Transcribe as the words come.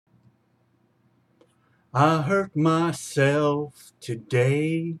I hurt myself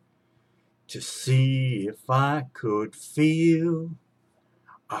today to see if I could feel.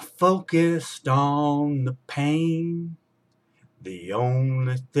 I focused on the pain, the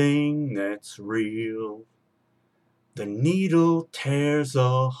only thing that's real. The needle tears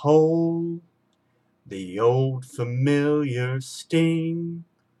a hole, the old familiar sting.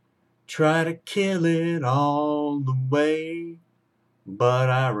 Try to kill it all away, but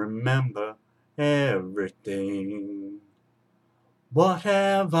I remember everything. What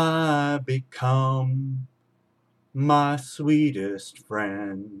have I become, my sweetest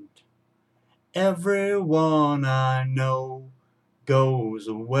friend? Everyone I know goes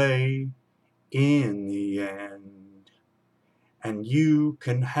away in the end, and you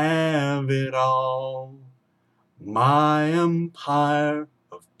can have it all, my empire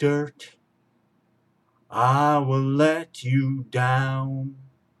of dirt. I will let you down,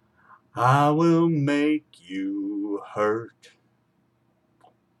 I will make you hurt.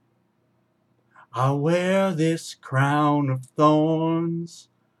 I wear this crown of thorns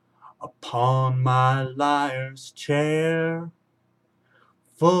upon my liar's chair,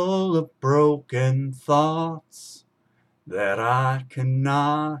 full of broken thoughts that I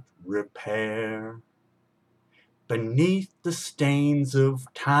cannot repair. Beneath the stains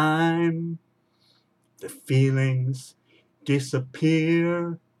of time, the feelings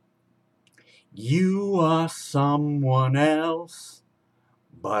disappear. You are someone else,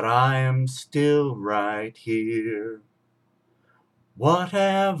 but I am still right here. What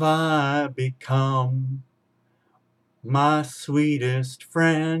have I become, my sweetest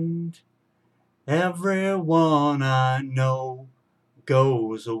friend? Everyone I know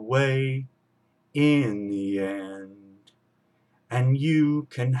goes away in the end, and you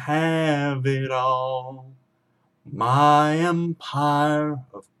can have it all, my empire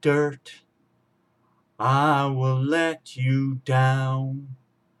of dirt. I will let you down,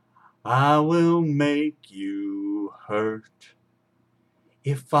 I will make you hurt.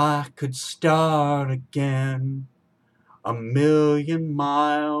 If I could start again, 1,000,000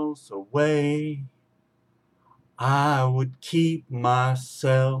 miles away, I would keep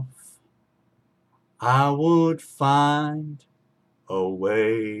myself, I would find a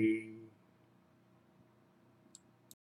way.